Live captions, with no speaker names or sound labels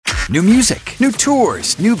new music, new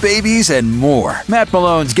tours, new babies, and more. Matt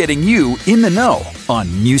Malone's getting you in the know on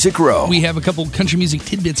Music Row. We have a couple country music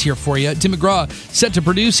tidbits here for you. Tim McGraw, set to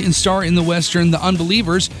produce and star in the Western The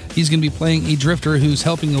Unbelievers. He's going to be playing a drifter who's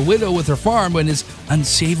helping a widow with her farm when his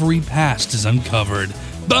unsavory past is uncovered.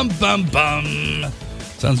 Bum, bum, bum.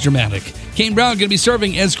 Sounds dramatic. Kane Brown going to be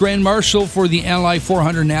serving as Grand Marshal for the Ally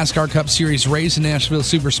 400 NASCAR Cup Series race in Nashville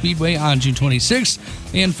Super Speedway on June 26th.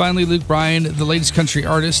 And finally, Luke Bryan, the latest country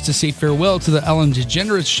artist, to say farewell to the Ellen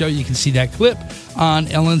DeGeneres show. You can see that clip on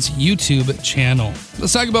Ellen's YouTube channel.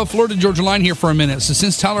 Let's talk about Florida Georgia Line here for a minute. So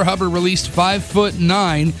since Tyler Hubbard released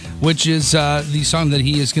 5'9", which is the song that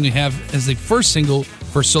he is going to have as the first single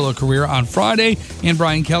for solo career on Friday, and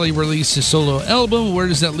Brian Kelly released his solo album. Where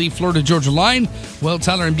does that leave Florida Georgia Line? Well,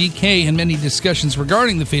 Tyler and BK had many discussions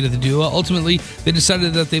regarding the fate of the duo. Ultimately, they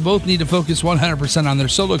decided that they both need to focus 100% on their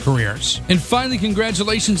solo careers. And finally,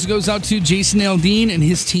 congratulations goes out to Jason Aldean and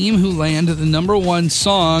his team, who landed the #1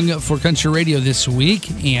 song for country radio this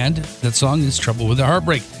week, and that song is Trouble with a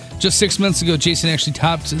Heartbreak. Just 6 months ago, Jason actually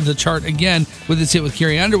topped the chart again with his hit with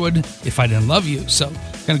Carrie Underwood, If I Didn't Love You. So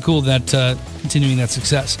kind of cool that continuing that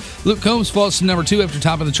success. Luke Combs falls to #2 after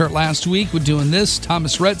top of the chart last week with Doing This.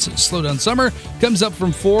 Thomas Rhett's Slow Down Summer comes up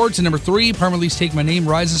from 4 to #3. Parmalee's Take My Name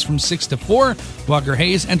rises from 6 to 4. Walker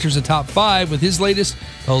Hayes enters the top 5 with his latest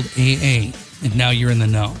called AA. And now you're in the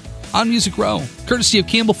know on Music Row, courtesy of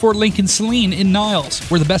Campbell Ford Lincoln Saline in Niles,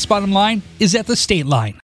 where the best bottom line is at the state line.